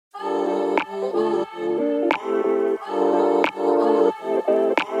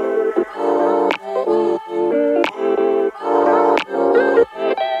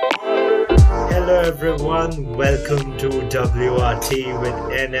welcome to WRT with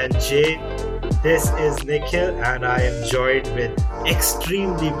N and J. This is Nikhil, and I am joined with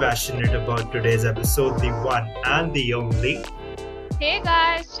extremely passionate about today's episode, the one and the only. Hey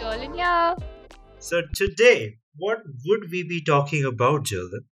guys, Jolin here. So, today, what would we be talking about,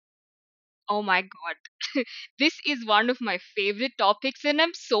 Jildan? Oh my god. This is one of my favorite topics and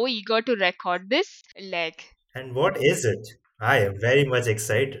I'm so eager to record this. And what is it? I am very much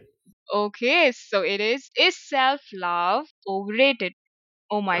excited. Okay, so is self-love overrated?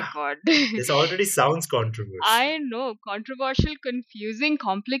 Oh my Wow, god. this already sounds controversial. I know, controversial, confusing,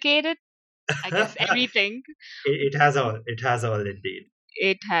 complicated. I guess everything. It has all indeed.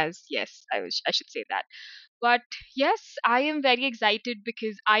 It has, yes, I should say that. But yes, I am very excited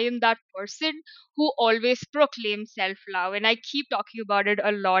because I am that person who always proclaims self love. And I keep talking about it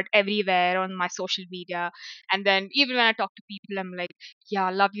a lot everywhere on my social media. And then even when I talk to people, I'm like, yeah,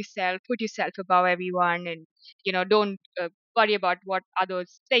 love yourself, put yourself above everyone. And, don't worry about what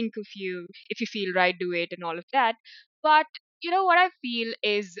others think of you. If you feel right, do it and all of that. But what I feel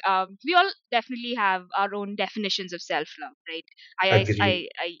is we all definitely have our own definitions of self love, right? Agreed.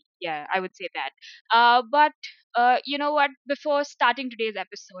 Yeah, I would say that. But you know what? Before starting today's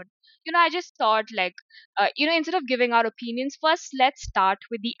episode, I just thought like, instead of giving our opinions, first let's start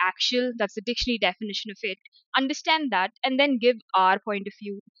with the actual, that's the dictionary definition of it. Understand that, and then give our point of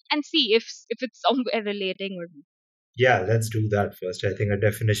view and see if it's somewhere relating or not. Yeah, let's do that first. I think a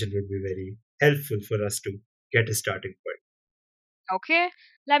definition would be very helpful for us to get a starting point. Okay,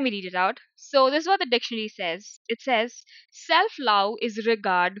 let me read it out. So, this is what the dictionary says. It says, self love is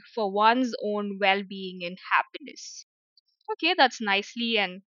regard for one's own well being and happiness. Okay, that's nicely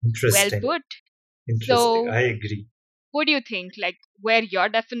and well Interesting. put. Interesting. So, I agree. what do you think? Like, were your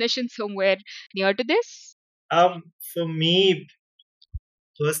definition somewhere near to this? For me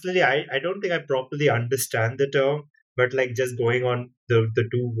personally, I don't think I properly understand the term, but like just going on the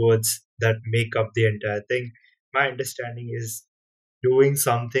two words that make up the entire thing, my understanding is doing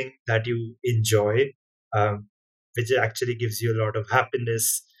something that you enjoy, which actually gives you a lot of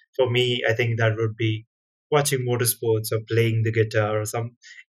happiness. For me, I think that would be watching motorsports or playing the guitar or some.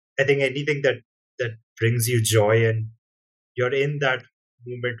 I think anything that brings you joy and you're in that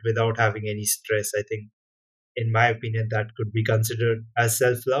moment without having any stress. I think, in my opinion, that could be considered as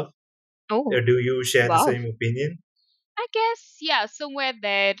self love. Oh, Do you share the wow. same opinion? I guess, yeah, somewhere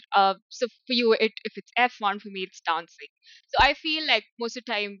there. So for you, if it's F1, for me, it's dancing. So I feel like most of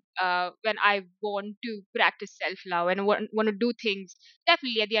the time, when I want to practice self love and want to do things,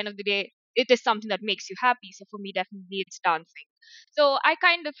 definitely at the end of the day, it is something that makes you happy. So for me, definitely, it's dancing. So I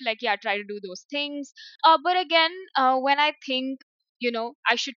kind of like, yeah, try to do those things. But again, when I think,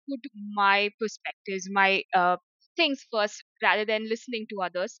 I should put my perspectives, my things first rather than listening to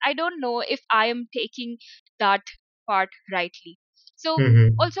others. I don't know if I am taking that part rightly. So Hmm.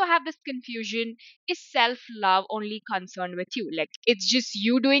 also have this confusion, is self love only concerned with you? Like it's just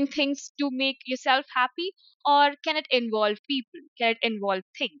you doing things to make yourself happy, or can it involve people? Can it involve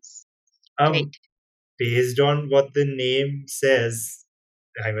things? Right. Um, Based on what the name says,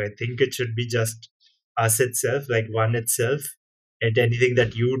 I think it should be just us itself, like one itself, and anything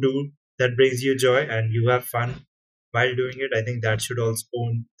that you do that brings you joy and you have fun while doing it. I think that should also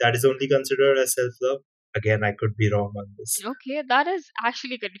that is only considered as self love. Again, I could be wrong on this. Okay, that is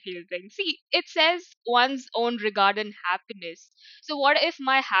actually confusing. See, it says one's own regard and happiness. So what if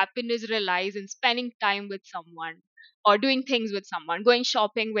my happiness relies in spending time with someone or doing things with someone, going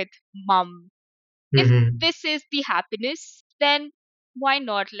shopping with mom? If Hmm. this is the happiness, then why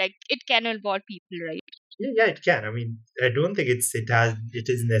not? Like it can involve people, right? Yeah, yeah, it can. I mean, I don't think it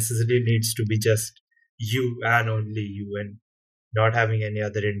is necessarily needs to be just you and only you and not having any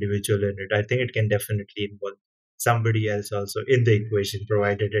other individual in it. I think it can definitely involve somebody else also in the equation,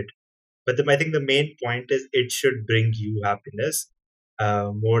 provided it. But I think the main point is it should bring you happiness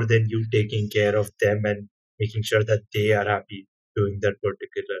more than you taking care of them and making sure that they are happy doing that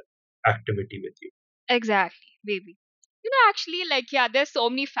particular activity with you. Exactly, maybe. Actually, like, yeah, there's so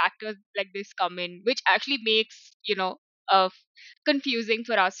many factors like this come in, which actually makes, confusing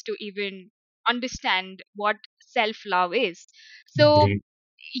for us to even understand what self love is. So, Agreed.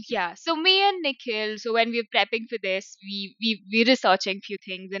 yeah, so me and Nikhil, so when we were prepping for this, we researching few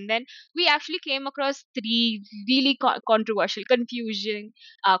things, and then we actually came across three really controversial, confusing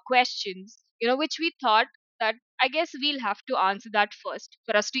questions, which we thought that I guess we'll have to answer that first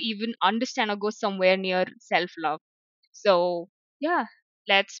for us to even understand or go somewhere near self love. So yeah,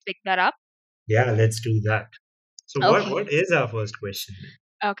 let's pick that up. Yeah, let's do that. So Okay. what is our first question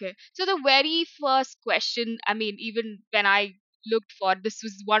then? Okay. So the very first question, I mean, even when I looked for, this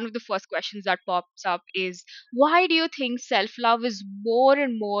was one of the first questions that pops up, is why do you think self love is more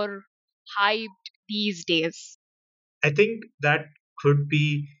and more hyped these days? I think that could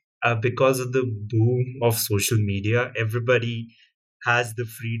be because of the boom of social media. Everybody has the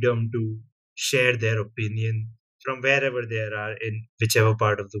freedom to share their opinion from wherever they are in whichever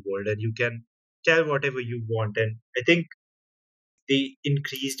part of the world, and you can tell whatever you want. And I think the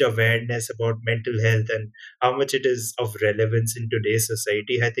increased awareness about mental health and how much it is of relevance in today's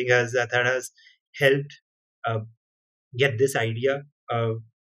society, I think that has helped uh, get this idea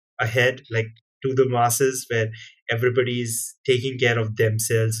ahead, like to the masses, where everybody is taking care of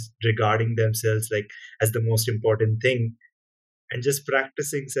themselves, regarding themselves like as the most important thing, and just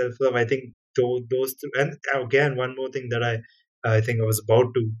practicing self love. I think those two, and again, one more thing that I think I was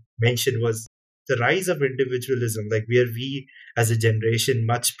about to mention was the rise of individualism, like where we as a generation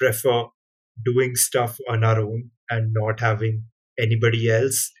much prefer doing stuff on our own and not having anybody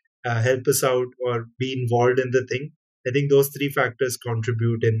else help us out or be involved in the thing. I think those three factors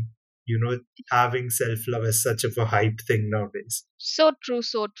contribute in, you know, having self love as such of a hype thing nowadays. So true,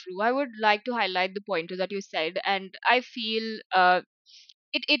 so true. I would like to highlight the pointers that you said, and I feel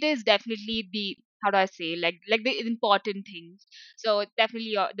it is definitely the, how do I say, like the important things. So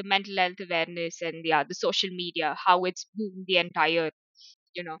definitely the mental health awareness, and yeah, the social media, how it's boomed the entire,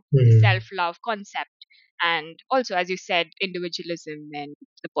 the self Hmm. love concept, and also, as you said, individualism and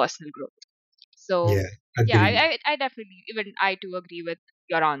the personal growth. So Yeah, yeah, agreed. I definitely, even I too agree with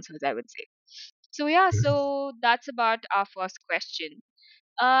your answers, I would say. So yeah, so that's about our first question.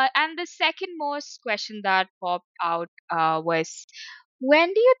 And the second most question that popped out was,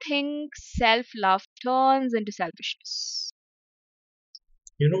 when do you think self love turns into selfishness?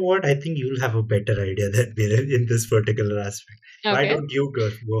 You know what? I think you'll have a better idea than me in this particular aspect. Why Okay, don't you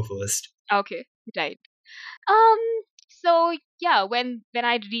go first? okay, right. Um, so yeah, when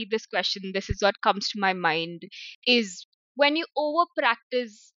I read this question, this is what comes to my mind, is when you over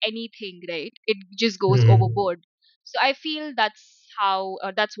practice anything, right? It just goes Hmm. overboard. So I feel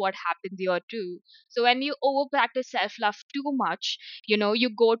that's what happens here too. So when you over practice self love too much, you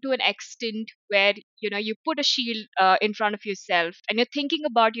go to an extent where you put a shield in front of yourself, and you're thinking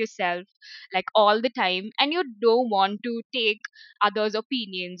about yourself like all the time, and you don't want to take others'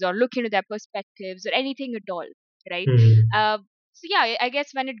 opinions or look into their perspectives or anything at all, right? Hmm. Uh, so yeah, I guess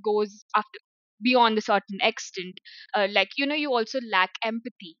when it goes after beyond a certain extent, like you also lack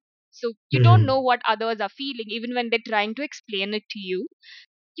empathy. So you don't know Hmm. what others are feeling, even when they're trying to explain it to you.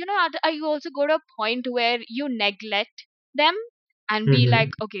 You also go to a point where you neglect them and be like,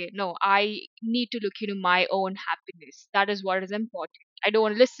 Hmm. okay, no, I need to look into my own happiness. That is what is important. I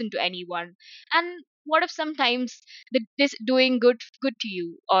don't listen to anyone. And what if sometimes this doing good to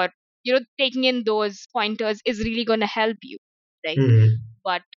you, or taking in those pointers is really going to help you, right? Hmm.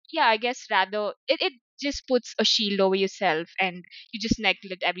 But yeah, I guess rather it just puts a shield over yourself, and you just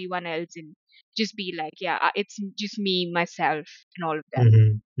neglect everyone else and just be like, yeah, it's just me, myself, and all of that.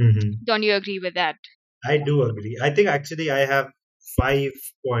 Hmm. Hmm. Don't you agree with that? I do agree. I think actually I have 5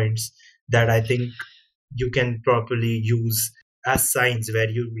 points that I think you can properly use as signs where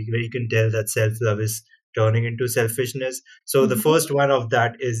you can tell that self love is turning into selfishness. So the Hmm. first one of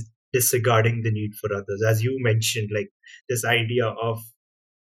that is disregarding the need for others, as you mentioned, like this idea of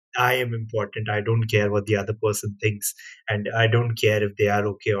I am important. I don't care what the other person thinks, and I don't care if they are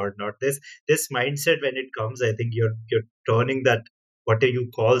okay or not. This mindset, when it comes, I think you're turning that what do you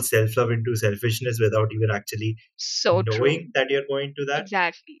call self love into selfishness without even actually So true. knowing that you're going to that.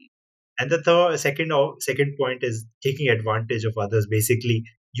 Exactly. And the second point is taking advantage of others, basically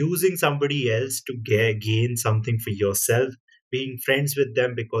using somebody else to gain something for yourself, being friends with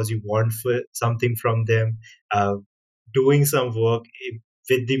them because you want something from them, uh, doing some work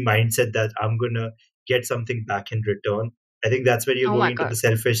with the mindset that I'm gonna get something back in return. I think that's where you're Oh going my into the god.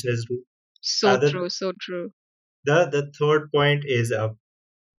 selfishness route. So The true. So true. third point is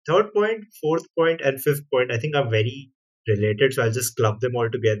third point, fourth point, and fifth point, I think are very related. So I'll just club them all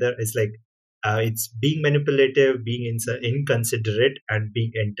together. It's like it's being manipulative, being inconsiderate, and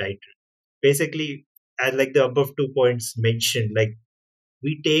being entitled. Basically, as like the above 2 points mentioned, like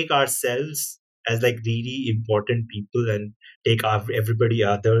we take ourselves as like really important people and take everybody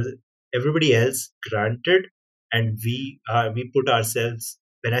else granted, and we put ourselves.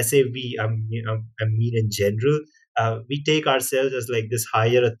 When I say we, I mean in general. We take ourselves as like this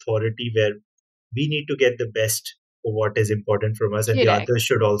higher authority where we need to get the best for what is important from us, and the Correct. others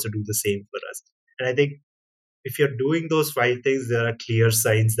should also do the same for us. And I think if you're doing those 5 things, there are clear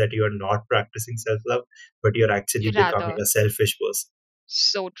signs that you are not practicing self love, but you're actually You becoming rather. a selfish person.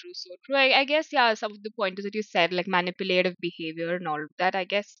 So true, so true. I guess yeah, some of the pointers that you said, like manipulative behavior and all of that. I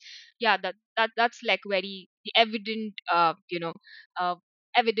guess yeah, that's like very evident, uh,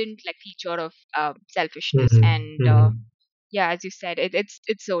 evident like feature of selfishness. Hmm. And Hmm. yeah, as you said, it's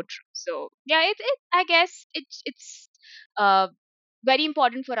so true. So yeah, it I guess it's uh very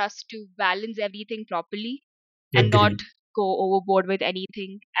important for us to balance everything properly and not Agreed. go overboard with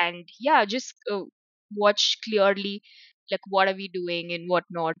anything. And yeah, just watch clearly like what are we doing and what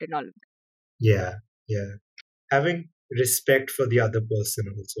not and all of that. Yeah, yeah. Having respect for the other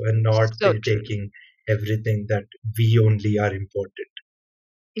person also, and not So true. taking everything that we only are important.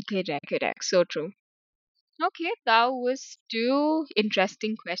 Correct, correct. So true. Okay, that was two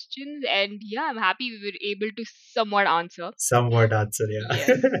interesting questions, and yeah, I'm happy we were able to somewhat answer. Somewhat answer, yeah.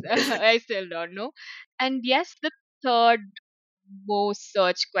 Yes, I still don't know. And yes, the third most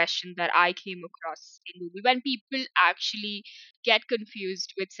search question that I came across in Google when people actually get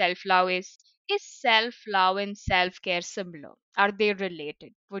confused with self love is self love and self care similar? Are they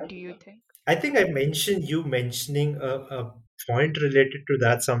related? What do you think? I think I mentioned you mentioning a point related to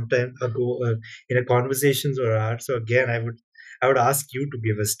that some time ago in a conversations or ours. So again, I would ask you to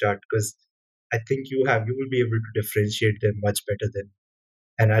give a start because I think you will be able to differentiate them much better than,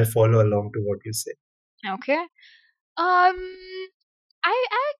 and I'll follow along to what you say. Okay. Um, I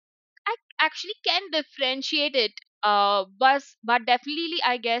I actually can differentiate it. But definitely,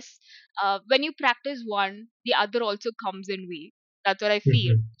 I guess when you practice one, the other also comes in way. That's what I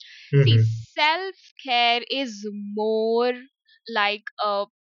feel. Hmm. See, Hmm. self care is more like a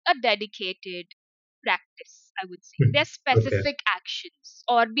dedicated practice, I would say. There's Okay. specific actions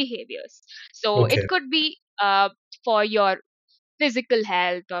or behaviors. So Okay. it could be for your physical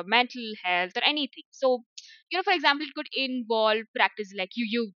health or mental health or anything. So, for example, it could involve practice like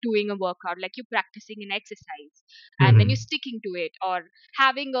you doing a workout, like you practicing an exercise and then you Hmm. sticking to it, or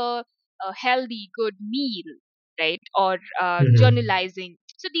having a healthy, good meal, right? Or Hmm. journalizing.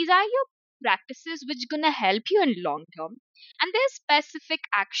 So these are your practices which gonna help you in long term. And there's specific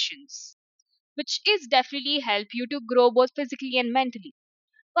actions which is definitely help you to grow both physically and mentally.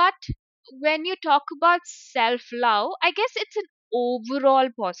 But when you talk about self love, I guess it's an overall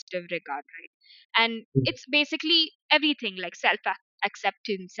positive regard, right? And it's basically everything like self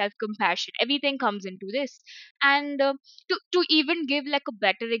acceptance, self compassion, everything comes into this. And to even give like a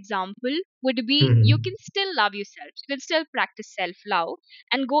better example would be you Hmm. can still love yourself, you can still practice self love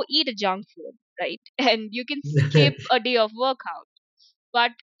and go eat a junk food, right? And you can skip a day of workout,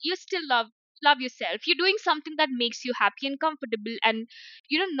 but you still love yourself, you're doing something that makes you happy and comfortable, and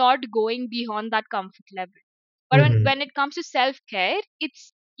not going beyond that comfort level. But Hmm. when it comes to self care,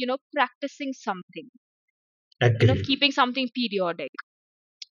 it's practicing something, Agreed. keeping something periodic.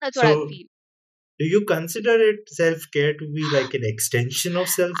 That's what I So, feel. do you consider it self care to be like an extension of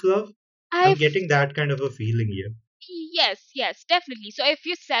self love? I I'm getting that kind of a feeling here. Yes, yes, definitely. So if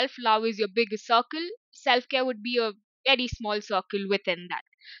your self love is your biggest circle, self care would be a very small circle within that.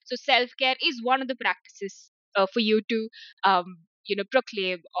 So self care is one of the practices for you to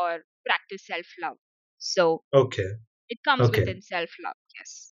proclaim or practice self love. So Okay. it comes Okay. within self love.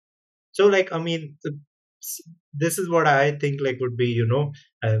 Yes. So, like, I mean, this is what I think like would be,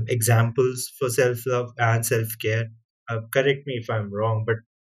 examples for self love and self care. Correct me if I'm wrong, but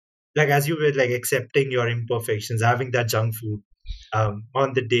like as you were like accepting your imperfections, having that junk food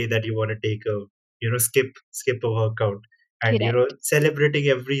on the day that you want to take a, skip a workout, and Correct. celebrating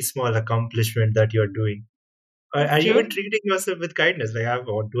every small accomplishment that you're doing. Are you even True. treating yourself with kindness? Like I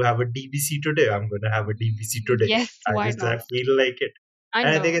want to have a DBC today. I'm going to have a DBC today. Yes, why I not? feel like it, I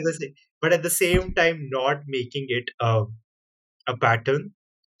and I think know. it's the same. But at the same time, not making it a pattern.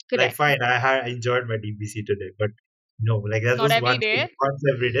 Like Correct. fine, I enjoyed my DBC today, but no, like that Not was every once day. once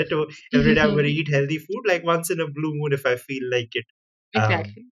every day. To every day I'm going to eat healthy food. Like once in a blue moon, if I feel like it,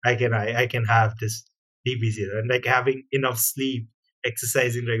 Exactly. I can have this DBC, and like having enough sleep,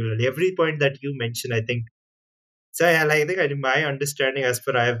 exercising regularly. Every point that you mentioned, I think so. Yeah, like, I think my understanding, as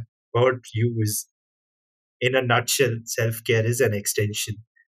per I've heard you, is in a nutshell, self care is an extension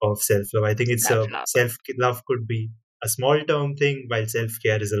of self love. I think it's Self a love. self love could be a small term thing, while self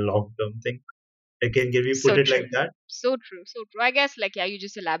care is a long term thing. Again, can we put So it like true. that? So true. So true. I guess like yeah, you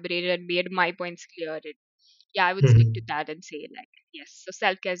just elaborated and made my points clear. Yeah, I would stick to Mhm. that and say like yes. So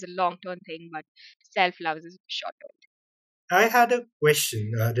self care is a long term thing, but self love is a short term. I had a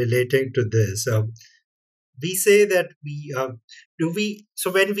question relating to this. We say that we do we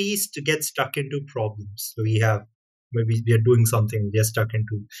so when we get stuck into problems, we have maybe we are doing something, we are stuck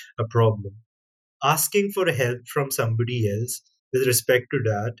into a problem. Asking for help from somebody else with respect to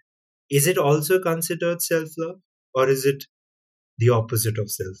that, is it also considered self love, or is it the opposite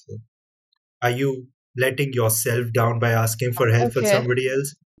of self love? Are you letting yourself down by asking for help for Okay. somebody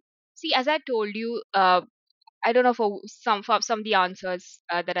else? See, as I told you, I don't know for some of the answers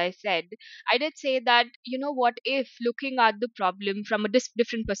that I said. I did say that, what if looking at the problem from a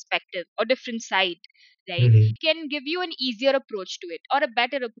different perspective or different side, right, Hmm. can give you an easier approach to it or a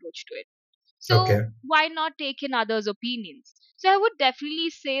better approach to it. So Okay. why not take in others' opinions? So I would definitely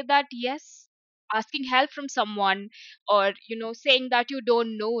say that yes, asking help from someone, or saying that you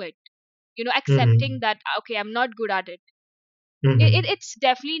don't know it, accepting Hmm. that okay, I'm not good at it, Hmm. it's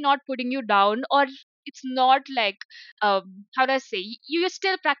definitely not putting you down, or it's not like, how do I say, you're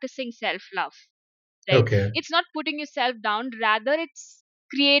still practicing self love, right? Okay. It's not putting yourself down, rather it's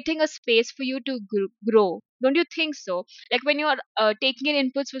creating a space for you to grow. Don't you think so? Like when you're taking in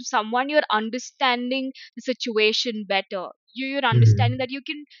inputs from someone, you're understanding the situation better. You're understanding Hmm. that you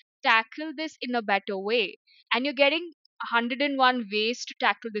can tackle this in a better way, and you're getting 101 ways to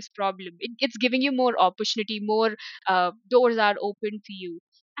tackle this problem. It's giving you more opportunity, more doors are open to you.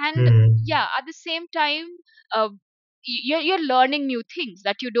 And Hmm. yeah, at the same time, uh, you're learning new things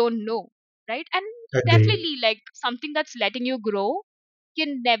that you don't know, right? And Agree. definitely, like, something that's letting you grow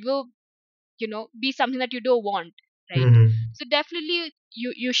can never, be something that you don't want, right? Hmm. So definitely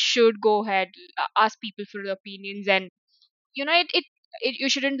you should go ahead, ask people for their opinions. And it you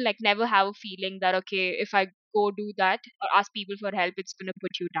shouldn't, like, never have a feeling that okay, if I go do that or ask people for help, it's going to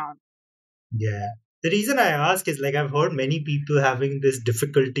put you down. Yeah. The reason I ask is like I've heard many people having this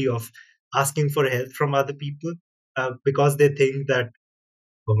difficulty of asking for help from other people because they think that,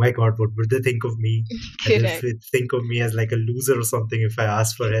 oh my God, what would they think of me? And they'll Correct. think of me as like a loser or something if I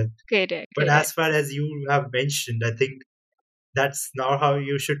ask for help. Correct. But Correct. as far as you have mentioned, I think that's not how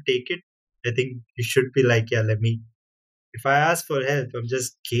you should take it. I think you should be like, yeah, let me. If I ask for help, I'm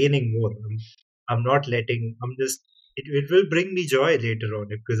just gaining more. I'm not letting. I'm just. It will bring me joy later on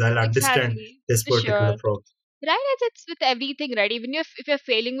because I'll understand Exactly. this For particular sure. problem. Right, as it's with everything, right? Even if you're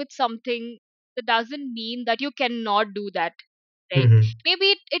failing with something, that doesn't mean that you cannot do that, right? Hmm.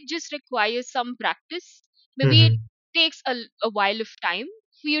 Maybe it just requires some practice. Maybe it Hmm. takes a while of time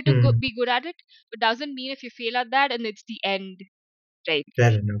for you to Hmm. be good at it, but doesn't mean if you fail at that and it's the end, right?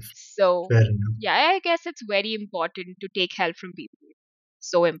 Fair enough. So Fair enough. yeah, I guess it's very important to take help from people.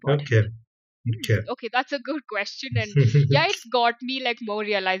 So important. Okay. Okay. Okay, that's a good question, and yeah, it got me like more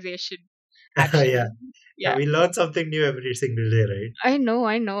realization Yeah. actually. And Yeah, we learn something new every single day, right? I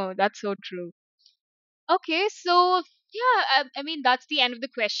know, that's so true. Okay, so yeah, I mean that's the end of the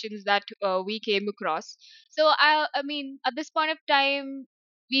questions that we came across. So I mean at this point of time,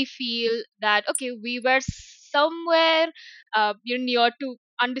 we feel that okay, we were somewhere, near to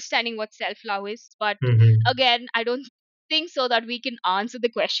understanding what self love is, but Hmm. again, I don't think so that we can answer the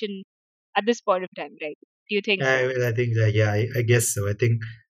question at this point of time, right? Do you think so? I think that, yeah, I guess so. I think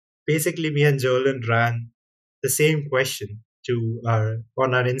basically me and Jolin ran the same question to our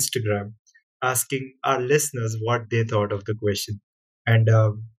on our Instagram, asking our listeners what they thought of the question, and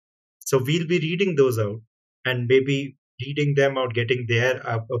so we'll be reading those out, and maybe reading them out, getting their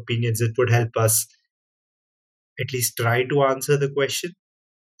opinions. It would help us at least try to answer the question.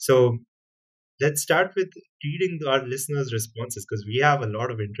 So let's start with reading our listeners' responses because we have a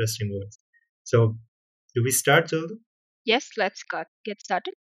lot of interesting ones. So do we start, Jolin? Yes, let's get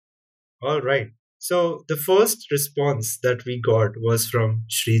started. All right. So the first response that we got was from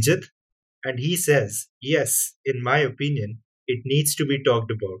Srijit, and he says, yes, in my opinion, it needs to be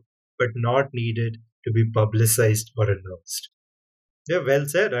talked about, but not needed to be publicized or announced. Yeah, well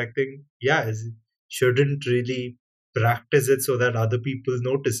said. I think, yeah, shouldn't really practice it so that other people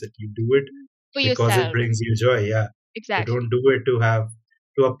notice it. You do it For because it yourself. brings you joy. Yeah. You don't Exactly. do it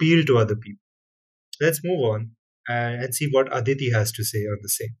to appeal to other people. Let's move on and see what Aditi has to say on the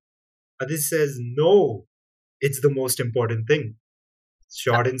same. Aditi says, no, it's the most important thing.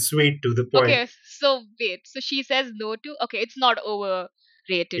 Short and sweet to the point. Okay, so wait. So she says no to. Okay, it's not overrated,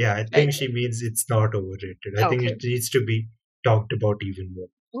 Yeah, I right? think she means it's not overrated. I think Okay. it needs to be talked about even more,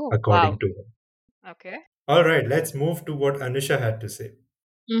 Oh, according wow. to her. Okay. All right, let's move to what Anusha had to say.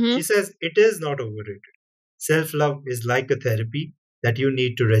 Mm-hmm. She says, it is not overrated. Self love is like a therapy that you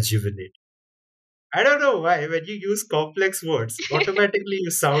need to rejuvenate. I don't know why, when you use complex words, automatically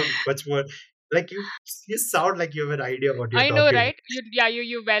you sound much more like you sound like you have an idea what you're I know, talking right?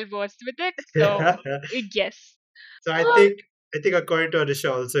 You well versed with it. So about. yes. So I think according to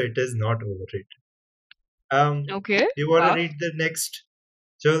Anisha also it is not overrated. Okay. Do you want to Wow. read the next,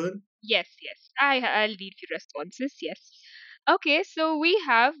 Jolin? Yes, yes. I'll read few responses. Yes. Okay, so we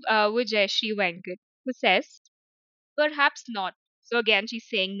have Vijayashri Venkat, who says perhaps not. So again, she's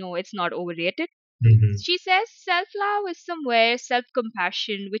saying no, it's not overrated. Hmm. She says self love is somewhere self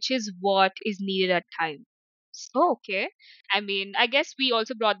compassion, which is what is needed at times. Oh, okay. I mean, I guess we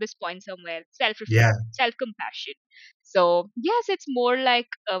also brought this point somewhere self Yeah, self compassion. So, yes, it's more like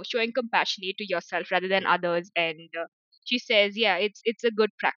showing compassionate to yourself rather than others. And she says, yeah, it's a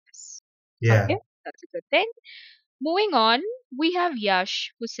good practice. yeah, Okay, that's a good thing. Moving on, we have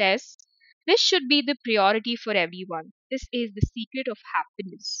Yash who says, this should be the priority for everyone. This is the secret of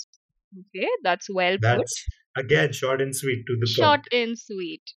happiness. Okay, that's well put. that's again short and sweet to the point. Short and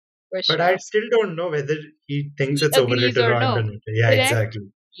sweet, for But I sure. still don't know whether he thinks He it's agrees overrated or or no. underrated. Yeah, Correct?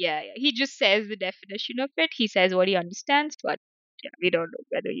 exactly. Yeah, yeah. He just says the definition of it. He says what he understands, but yeah, we don't know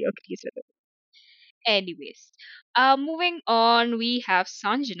whether he agrees with it. Anyways, moving on, we have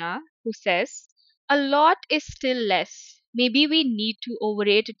Sanjana who says, a lot is still less. Maybe we need to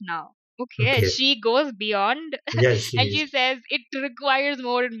overrate it now. Okay, Okay. she goes beyond Yes, she and is. she says it requires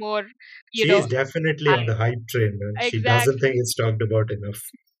more and more, you She know, is definitely on time. the hype train, man. She doesn't think Exactly. it's talked about enough.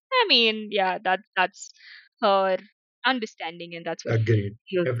 I mean, yeah, that's her understanding, and that's what Agreed.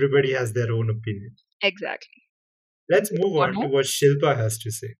 feels Everybody has their own opinion. exactly. Let's move One on to more. what Shilpa has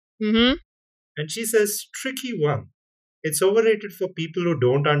to say. Mm-hmm. And she says, tricky one. It's overrated for people who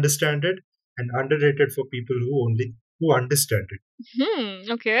don't understand it and underrated for people who understand it.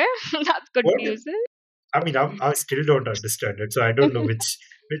 Okay. That's What? confusing. I mean, I still don't understand it, so I don't know which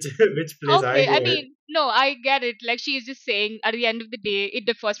which place I Okay, I go in. mean, no, I get it. Like she is just saying, at the end of the day, it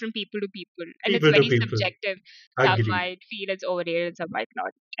differs from people to people, and it's People to very people. subjective. Some Agreed. might feel it's overrated, and some might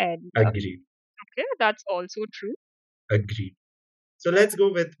not. And Agreed. okay, that's also true. Agreed. So let's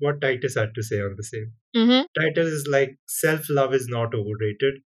go with what Titus had to say on the same. Mm-hmm. Titus is like self love is not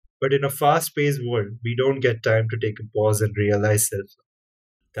overrated, but in a fast paced world, we don't get time to take a pause and realize self love.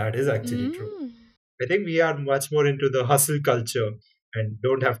 That is actually true. Mm. I think we are much more into the hustle culture and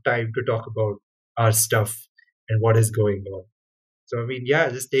don't have time to talk about our stuff and what is going on. So, I mean, yeah,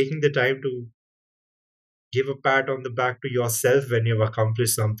 just taking the time to give a pat on the back to yourself when you've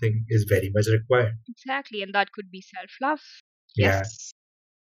accomplished something is very much required. Exactly, and that could be self-love. Yeah. Yes,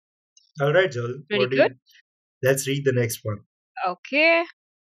 All right, Joel. very good. Let's read the next one. Okay,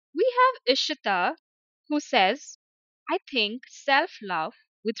 we have Ishita who says, I think self-love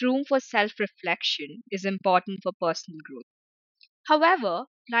with room for self-reflection is important for personal growth. However,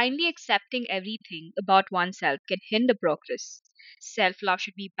 blindly accepting everything about oneself can hinder progress. Self love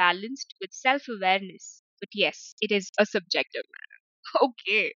should be balanced with self awareness. But yes, it is a subjective matter.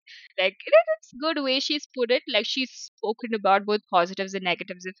 Okay. Like, it's good way she's put it. Like, she's spoken about both positives and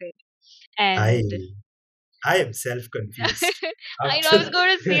negatives of it. I And I am self confused. I know I was After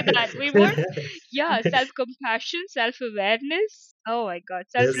going to say that. We were, yeah, self compassion, self awareness. Oh my God,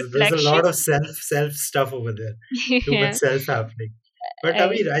 self there's a reflection. lot of self stuff over there. Too much Yeah. self happening. But I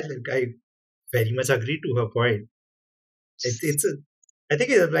mean, And I very much agree to her point. It's a I think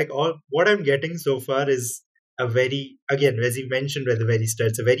it's like all what I'm getting so far is a very again as you mentioned at the very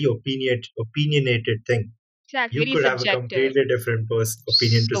start, it's a very opinionated thing. exactly, You very could have a subjective. completely different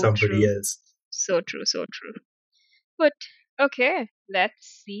opinion to So somebody true. else. So true, so true. But okay,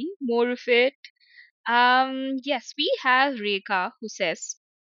 let's see more of it. Yes, we have Rekha who says,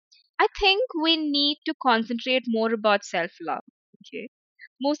 I think we need to concentrate more about self-love. Okay.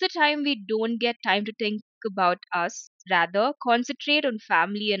 Most of the time we don't get time to think about us, rather concentrate on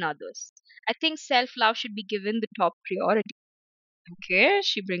family and others. I think self-love should be given the top priority. Okay,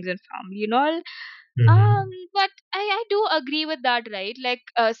 she brings in family and all. Hmm. But I do agree with that, right? Like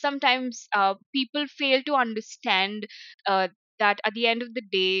sometimes people fail to understand that at the end of the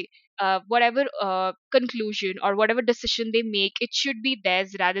day, whatever conclusion or whatever decision they make, it should be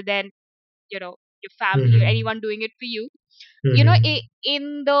theirs rather than your family or Hmm. anyone doing it for you. Hmm.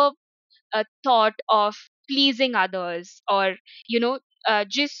 In the thought of pleasing others or you know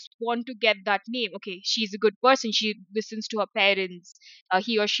just want to get that name. Okay, she's a good person, she listens to her parents,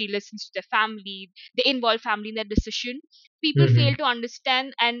 he or she listens to their family, they involve family in their decision. People fail Hmm. to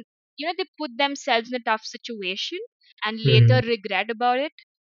understand, and they put themselves in a tough situation and later Hmm. regret about it.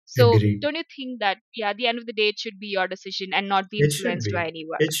 So Agreed. don't you think that, yeah, at the end of the day it should be your decision and not be It should influenced by be.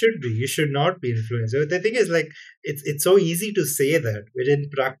 anyone? It should be. You should not be influenced. The thing is, like, it's so easy to say that, but in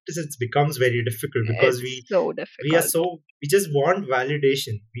practice, it becomes very difficult because It's so we are difficult. so we just want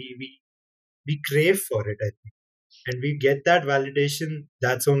validation. We crave for it, I think, and we get that validation.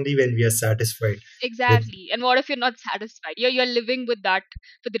 That's only when we are satisfied with Exactly. And what if you're not satisfied? You're living with that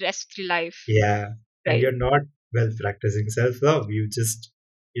for the rest of your life, yeah, and right? you're not well practicing self love. You're just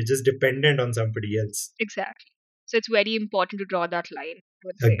dependent on somebody else. Exactly. So it's very important to draw that line, I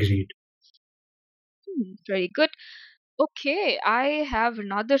would say. Agreed. Very good. Okay, I have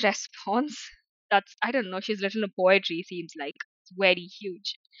another response. That's, I don't know, she's written a poetry, seems like. It's very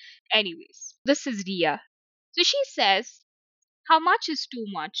huge. Anyways, this is Ria. So she says, how much is too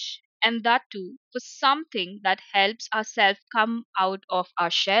much? And that too for something that helps ourselves come out of our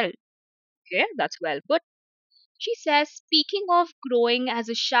shell. Okay, that's well put. She says, speaking of growing as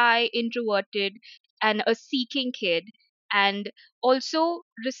a shy, introverted, and a seeking kid, and also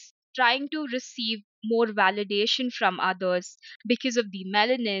trying to receive more validation from others because of the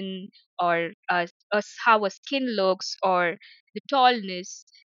melanin or how a skin looks or the tallness,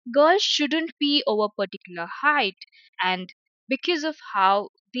 girls shouldn't be over particular height. And because of how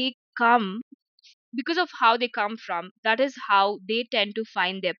they come because of how they come from, that is how they tend to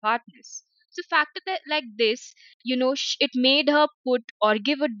find their partners. So factor that like this, it made her put or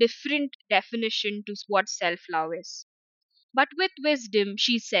give a different definition to what self love is. But with wisdom,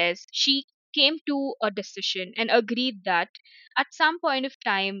 she says she came to a decision and agreed that at some point of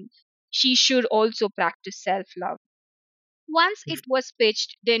time she should also practice self love. Once it was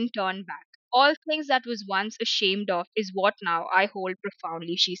pitched, didn't turn back. All things that was once ashamed of is what now I hold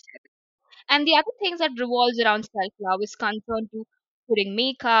profoundly, she said. And the other things that revolves around self love is concerned to putting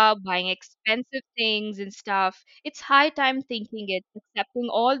makeup, buying expensive things and stuff. It's high time thinking it, accepting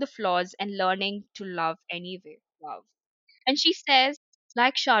all the flaws and learning to love anyway. Love. And she says,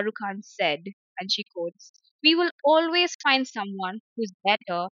 like Shah Rukh Khan said, and she quotes, we will always find someone who's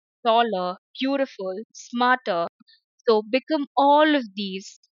better, taller, beautiful, smarter. So become all of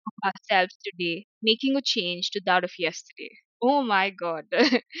these ourselves today, making a change to that of yesterday. Oh my god.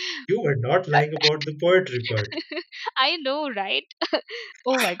 You were not lying about the poetry part. I know, right?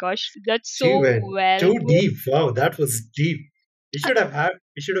 Oh my gosh, that's She so went well too put. deep. Wow, that was deep. We should have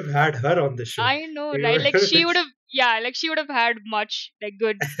had her on the show. I know, You right? Like know? she would have, yeah, like she would have had much like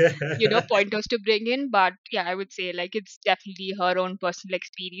good, pointers to bring in. But yeah, I would say like it's definitely her own personal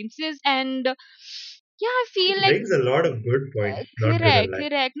experiences, and yeah, I She feel like brings a lot of good points, not gonna correct, lie.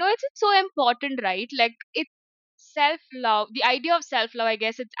 correct. No, it's so important, right? Like it self love. The idea of self love, I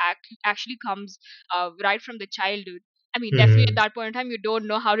guess, actually comes right from the childhood. I mean, definitely at Hmm. that point in time, you don't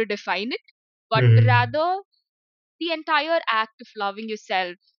know how to define it, but Hmm. rather the entire act of loving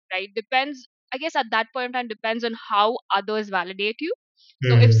yourself, right, depends, I guess, at that point in time depends on how others validate you.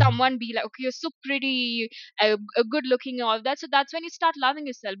 So if Hmm. someone be like, okay, you're so pretty, good looking and all that, so that's when you start loving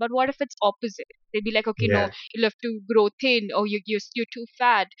yourself. But what if it's opposite? They'd be like, okay, no, Yeah. you'll have to grow thin, or you're too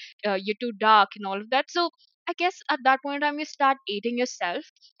fat, you're too dark and all of that. So I guess at that point in time you start hating yourself.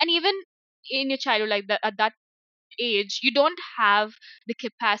 And even in your childhood, like that, at that age, you don't have the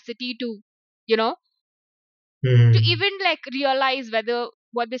capacity to, you know to Hmm. even like realize whether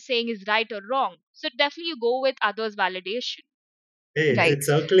what they're saying is right or wrong. So definitely you go with others' validation, Hey, it's, right? it's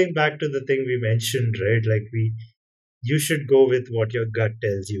circling back to the thing we mentioned, right? Like you should go with what your gut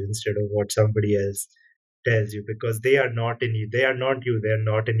tells you instead of what somebody else tells you, because they are not in you. They are not you. They are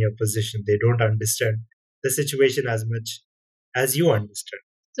not in your position. They don't understand the situation as much as you understand.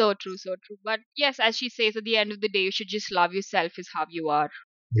 So true, so true. But yes, as she says, at the end of the day, you should just love yourself is how you are.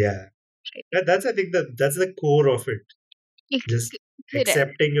 Yeah. Right? That's, I think, that's the core of it. Just Correct.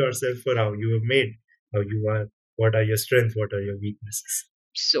 accepting yourself for how you were made, how you are, what are your strengths, what are your weaknesses.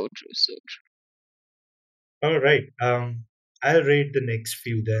 So true, so All right. I'll rate the next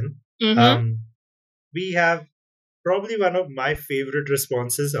few then. true. Mm-hmm. We have probably one of my favorite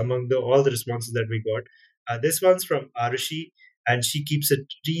responses among all the responses that we got. This one's from Arushi, and she keeps it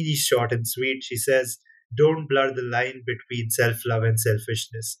really short and sweet. She says, "Don't blur the line between self-love and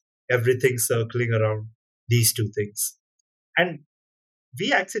selfishness. Everything circling around these two things." And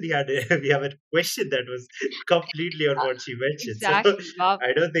we actually we have a question that was completely on what she mentioned. So Exactly. Wow.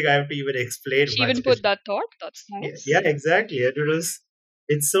 I don't think I have to even explain She much. even put that thought. That's Yeah, nice. yeah, exactly. And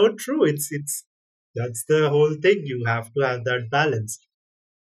it's so true. It's that's the whole thing. You have to have that balance.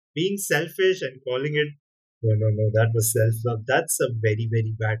 Being selfish and calling it, no, no, no, that was self love. That's a very,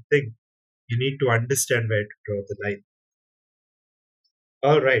 very bad thing. You need to understand where to draw the line.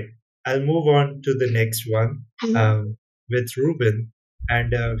 All right, I'll move on to the next one Mm-hmm. um, with Ruben,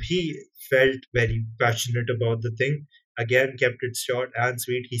 and he felt very passionate about the thing. Again, kept it short and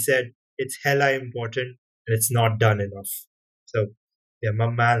sweet. He said, "It's hella important, and it's not done enough." So, yeah, my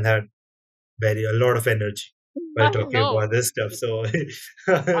man had very a lot of energy while I talking know. about this stuff. So,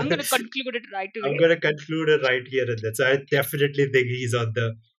 I'm gonna conclude it right I'm away. going to conclude it right here and then. So, I definitely think he's on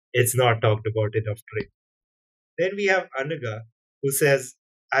the "it's not talked about enough" train. Then we have Anaga, who says,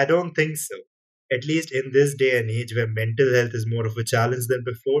 I don't think so. At least in this day and age where mental health is more of a challenge than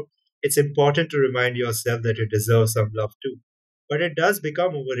before, it's important to remind yourself that you deserve some love too. But it does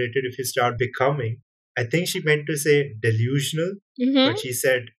become overrated if you start becoming, I think she meant to say delusional, Mm-hmm. but she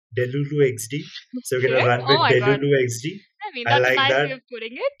said Delulu XD. So we're Okay. gonna run Oh with my god. Delulu XD. I mean, I that's a like nice way that. of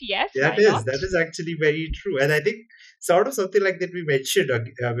putting it. Yes, That why is not? that is actually very true, and I think sort of something like that we mentioned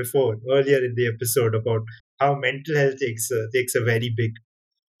before earlier in the episode about how mental health takes a very big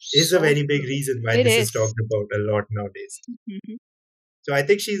is a So very big true. reason why It this is is. talked about a lot nowadays. Mhm. So I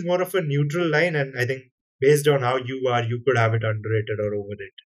think she's more of a neutral line, and I think based on how you are, you could have it underrated or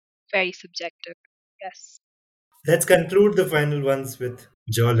overrated. Very subjective. Yes. Let's conclude the final ones with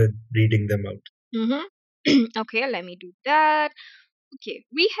Jolin reading them out. Mm-hmm. Okay, let me do that. Okay,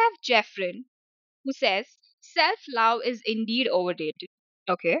 we have Jeffrin who says self love is indeed overrated.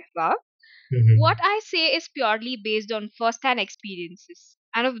 Okay, wow. What Hmm. I say is purely based on first hand experiences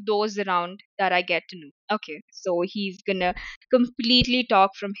and of those around that I get to know. Okay, so he's gonna completely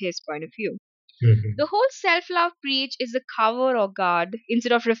talk from his point of view. The Hmm. whole self love preach is a cover or guard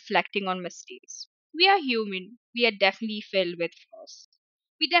instead of reflecting on mistakes. We are human. We are definitely filled with flaws.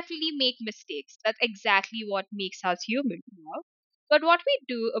 We definitely make mistakes. That's exactly what makes us human, you know? But what we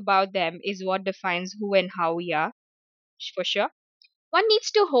do about them is what defines who and how we are, for sure. One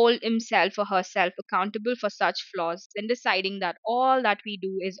needs to hold himself or herself accountable for such flaws, then deciding that all that we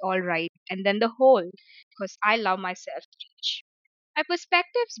do is all right, and then the whole, because I love myself, preach. My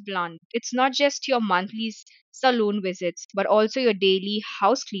perspective's blunt. It's not just your monthly saloon visits, but also your daily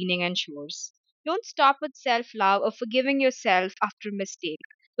house cleaning and chores. Don't stop with self love or forgiving yourself after a mistake,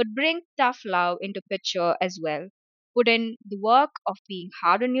 but bring tough love into picture as well. Put in the work of being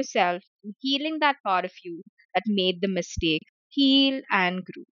hard on yourself and healing that part of you that made the mistake. Heal and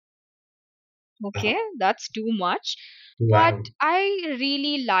grow. Okay, Wow. that's too much. But Wow. I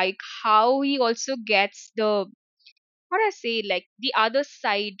really like how he also gets the what I say, like the other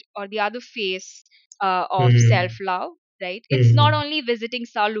side or the other face of self Hmm. love, right? It's not Hmm. only visiting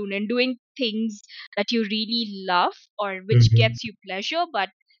saloon and doing things that you really love or which Hmm. gets you pleasure,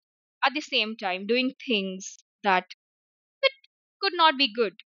 but at the same time doing things that could not be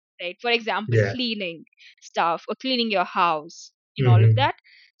good, right? For example, Yeah. cleaning stuff or cleaning your house and all of Hmm. that.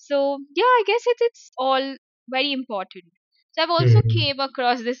 So yeah, I guess it's all very important. So I've also Hmm. came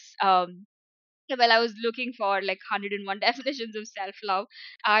across this well, I was looking for like 101 definitions of self love.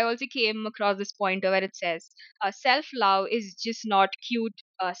 I also came across this pointer where it says self love is just not cute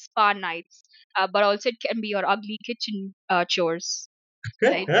spa nights, but also it can be your ugly kitchen chores,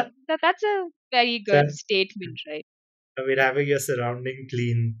 right? That's a very So, good statement, right? I mean, having your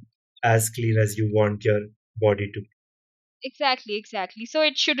surrounding as clean as you want your body to. Exactly, exactly. So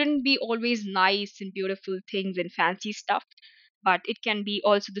it shouldn't be always nice and beautiful things and fancy stuff, but it can be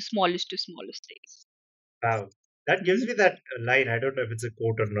also the smallest to smallest things. Wow. That gives me that line. I don't know if it's a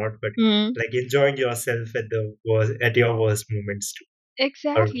quote or not, but Mm. like enjoying yourself at your worst moments too.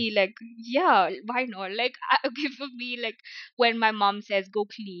 Or, Exactly, like yeah, why not? Like okay, for me, like when my mom says go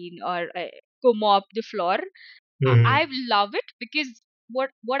clean or go mop the floor, I Mhm. love it because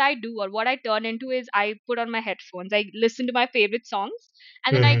what I do or what I turn into is I put on my headphones, I listen to my favorite songs,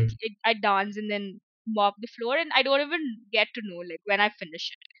 and then Mhm. I dance and then mop the floor, and I don't even get to know like when I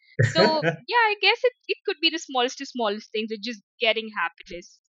finish it. So yeah, I guess it could be the smallest to smallest things, it's just getting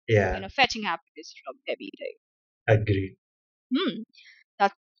happiness, Yeah, fetching happiness from every day. agree. Hmm.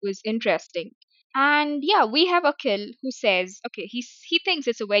 That was interesting. And yeah, we have Akhil who says, okay, he thinks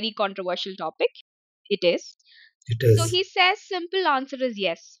it's a very controversial topic. It is. It So is. he says simple answer is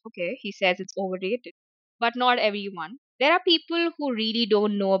yes. Okay, he says it's overrated. But not everyone. There are people who really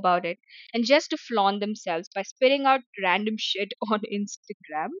don't know about it and just to flaunt themselves by spitting out random shit on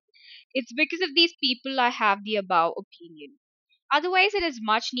Instagram. It's because of these people I have the above opinion. Otherwise, it is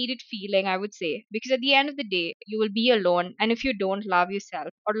much needed feeling, I would say, because at the end of the day, you will be alone, and if you don't love yourself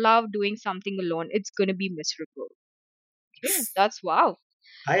or love doing something alone, it's gonna be miserable. Okay, that's wow.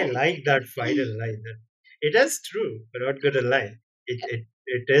 I like that final line. That it is true. I'm not gonna lie.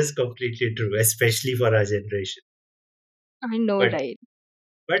 It is completely true, especially for our generation. I know, But right?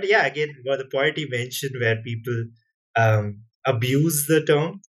 but yeah, again, what the point he mentioned where people abuse the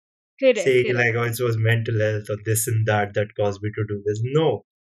term, Correct, saying correct. like, oh, it was mental health or this and that caused me to do this. No,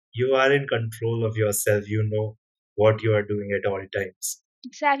 you are in control of yourself. You know what you are doing at all times.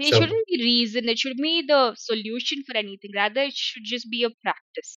 Exactly. It So shouldn't be reason. It should be the solution for anything. Rather, it should just be a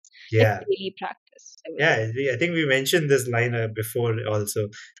practice, like yeah, daily practice. I would yeah. say. I think we mentioned this line before also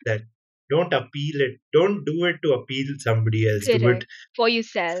that don't do it to appeal somebody else. Do it Correct. For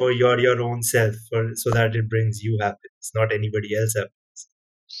yourself. for your own self, so that it brings you happiness, not anybody else happiness.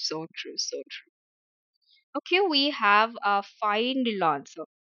 So true. So true. Okay, we have a final answer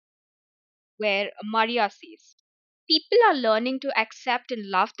where Maria says, people are learning to accept and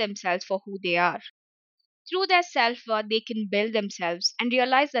love themselves for who they are. Through their self worth, they can build themselves and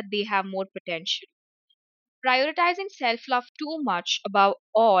realize that they have more potential. Prioritizing self love too much above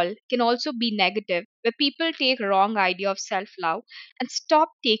all can also be negative, where people take wrong idea of self love and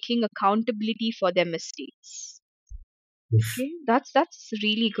stop taking accountability for their mistakes. Oof. Okay, that's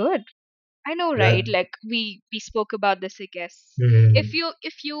really good. I know, That. right? Like we spoke about this, I guess. Hmm.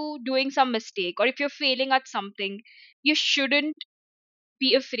 If you doing some mistake or if you're failing at something, you shouldn't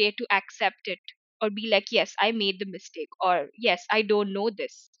be afraid to accept it or be like, yes, I made the mistake, or yes, I don't know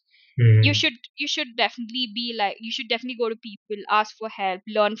this. you Hmm. should you should definitely be like, you should definitely go to people, ask for help,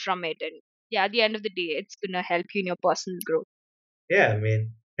 learn from it, and yeah, at the end of the day, it's gonna help you in your personal growth. Yeah, I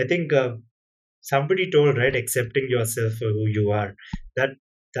mean, I think somebody told, right, accepting yourself for who you are. That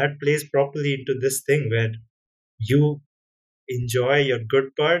that plays properly into this thing where you enjoy your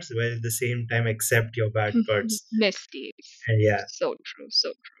good parts while at the same time accept your bad parts. Mistakes. And yeah, So true, so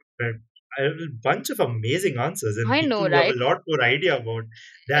true. but a bunch of amazing answers and I people know, who have right? a lot more idea about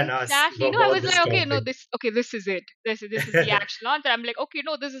than us Exactly. I about was this like, okay, no, topic. this is it. This is the actual answer. I'm like, okay,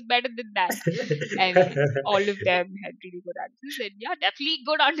 no, this is better than that. And all of them had really good answers. And yeah, definitely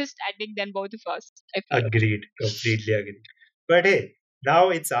good understanding than both of us, I feel. Agreed, completely agreed. But hey, now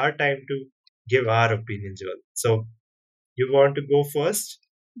it's our time to give our opinions, Joel. So you want to go first?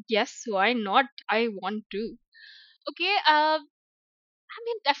 Yes, why not? I want to. Okay, I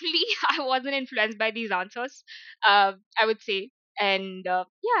mean, definitely, I wasn't influenced by these answers. I would say, and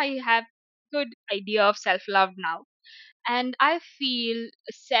yeah, I have good idea of self love now, and I feel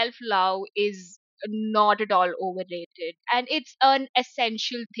self love is not at all overrated, and it's an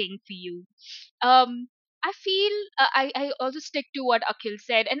essential thing for you. um I feel I also stick to what Akhil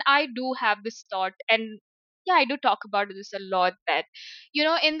said, and I do have this thought, and yeah, I do talk about this a lot, that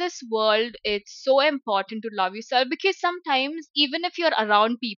in this world it's so important to love yourself, because sometimes even if you're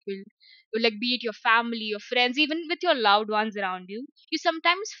around people, like be it your family, your friends, even with your loved ones around you, you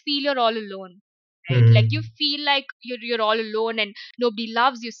sometimes feel you're all alone, right? Like you Hmm. feel like you're all alone and nobody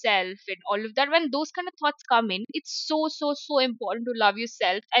loves yourself and all of that. When those kind of thoughts come in, it's so important to love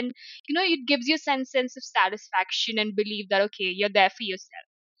yourself, and it gives you a sense of satisfaction and belief that okay, you're there for yourself.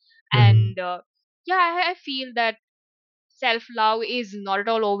 Hmm. And yeah, I feel that self love is not at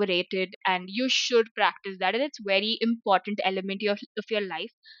all overrated, and you should practice that, and it's very important element of your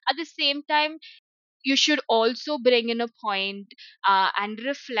life. At the same time, you should also bring in a point, and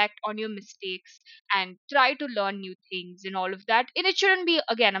reflect on your mistakes and try to learn new things and all of that. And it shouldn't be,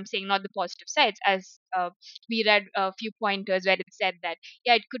 again, I'm saying not the positive sides, as we read a few pointers where it said that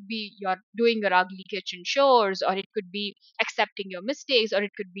yeah, it could be you're doing your ugly kitchen chores, or it could be accepting your mistakes, or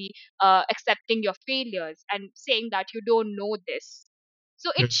it could be accepting your failures and saying that you don't know this.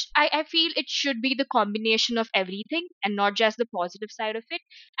 So I feel it should be the combination of everything and not just the positive side of it.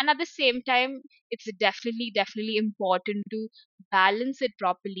 And at the same time, it's definitely important to balance it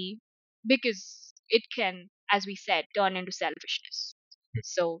properly, because it can, as we said, turn into selfishness.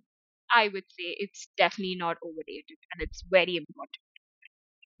 So I would say it's definitely not overrated, and it's very important.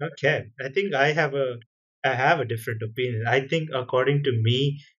 Okay, I think I have a different opinion. I think according to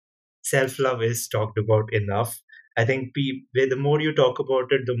me, self love is talked about enough. I think the more you talk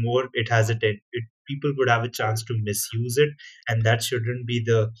about it, the more it has people would have a chance to misuse it, and that shouldn't be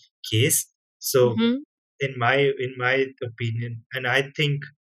the case. So, Mm-hmm. in my opinion, and I think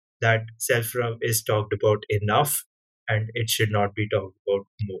that self love is talked about enough, and it should not be talked about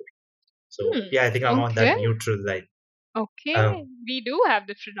more. So, Hmm. yeah, I think I'm on that Okay. neutral line. Okay. Um, We do have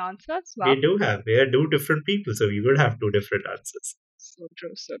different answers. Wow. we are two different people, so we would have two different answers. So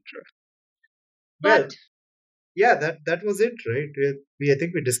true. So true. But Well, yeah, that was it, right? I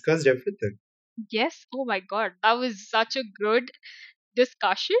think we discussed everything. yes, oh my God, that was such a good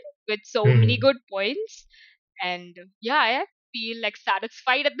discussion with so many Hmm. good points. And yeah, I feel like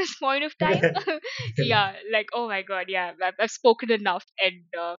satisfied at this point of time. Yeah, like oh my God, yeah, I've spoken enough, and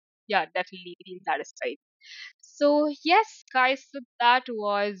yeah, definitely feel satisfied. So, yes, guys, so that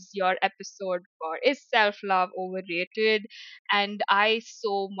was your episode for Is Self Love Overrated? And I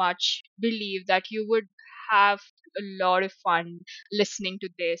so much believe that you would have a lot of fun listening to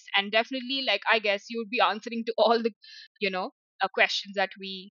this. And definitely, like, I guess you would be answering to all the, questions that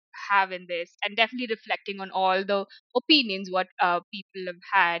we have in this, and definitely reflecting on all the opinions what people have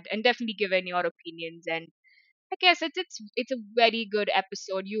had, and definitely given your opinions. And I guess it's a very good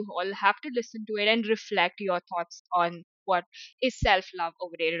episode. You all have to listen to it and reflect your thoughts on what is self love,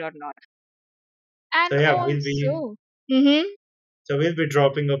 overrated or not. So And yeah, also, mm-hmm, we'll be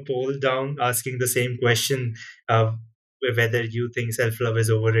dropping a poll down asking the same question, uh, whether you think self love is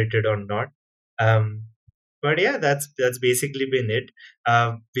overrated or not. Um, but yeah, that's basically been it.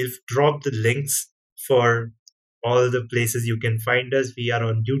 We'll drop the links for all the places you can find us. We are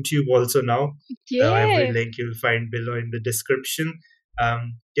on YouTube also now. Every Yeah. link you'll find below in the description.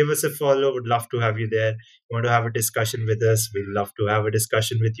 Give us a follow. Would love to have you there. Want to have a discussion with us? We'd love to have a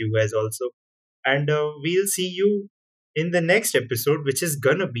discussion with you guys also. And we'll see you in the next episode, which is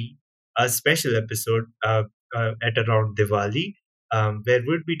gonna be a special episode at around Diwali, where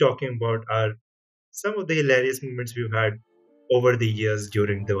we'll be talking about our some of the hilarious moments we've had over the years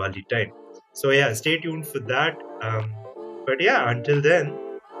during Diwali time. So yeah, stay tuned for that. But yeah, until then,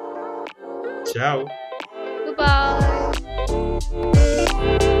 ciao. Goodbye.